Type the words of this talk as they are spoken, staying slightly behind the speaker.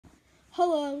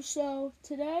Hello, so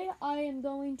today I am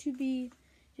going to be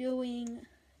doing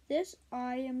this.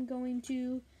 I am going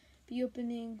to be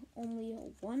opening only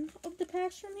one of the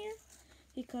packs from here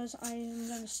because I am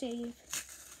going to save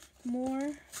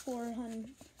more for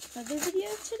another video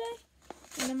today.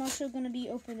 And I'm also going to be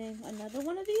opening another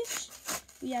one of these.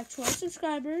 We have 12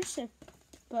 subscribers,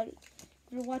 but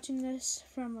if you're watching this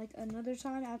from like another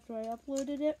time after I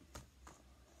uploaded it,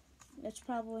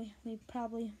 we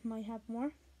probably might have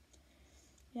more.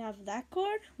 We have that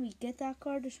card. We get that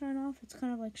card to shine off. It's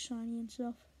kind of like shiny and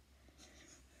stuff.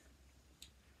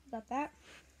 Got that.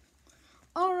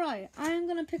 Alright, I am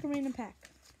going to pick a random pack.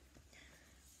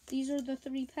 These are the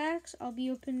 3 packs. I'll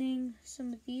be opening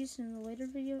some of these in the later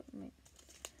videos.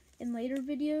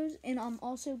 And I'm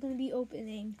also going to be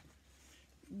opening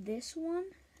this one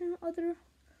in other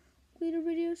later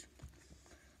videos.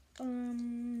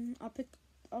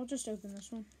 I'll just open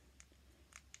this one.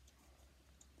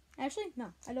 Actually, no,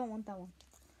 I don't want that one.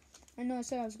 I know I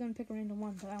said I was going to pick a random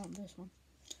one, but I want this one.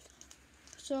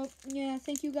 So, yeah,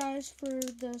 thank you guys for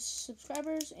the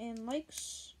subscribers and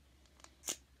likes.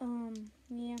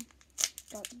 Yeah,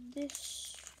 got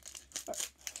this.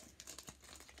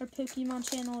 Our Pokemon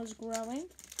channel is growing.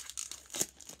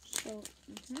 So,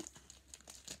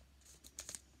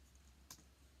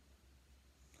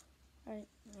 Alright,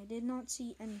 I did not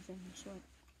see anything, so.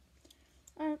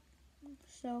 Alright,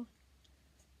 so.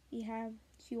 We have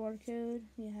QR code.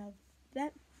 We have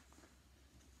that.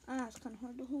 It's kind of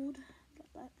hard to hold.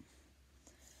 Got that.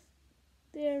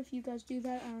 There, if you guys do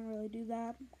that, I don't really do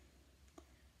that.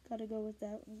 Gotta go with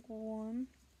that. 1,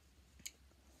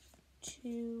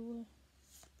 2,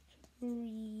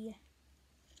 3,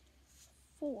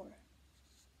 4.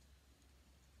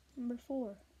 Number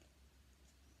 4.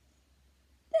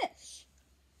 This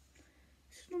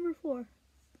is number 4.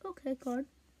 Okay, card.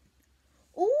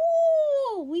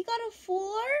 Oh, we got a 4?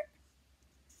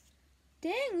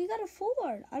 Dang, we got a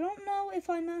 4. I don't know if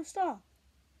I messed up.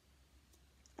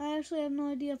 I actually have no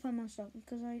idea if I messed up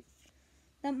because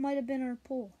that might have been our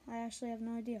pull. I actually have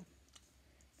no idea.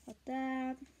 Got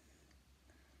that.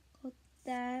 Got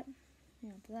that.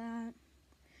 Yeah, that.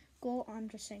 Go. I'm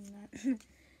just saying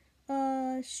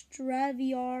that.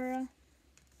 Straviara.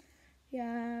 We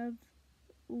have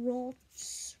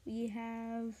Ralts. We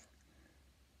have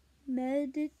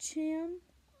Medicham.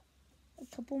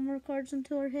 A couple more cards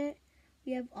until our hit.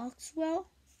 We have Oxwell.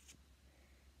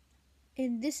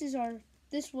 And this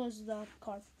was the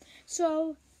card.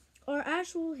 So our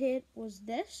actual hit was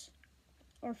this.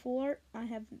 Our 4. I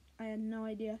had no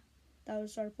idea that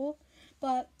was our pull.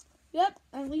 But yep,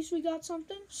 at least we got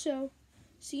something. So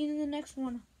see you in the next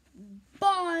one.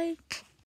 Bye.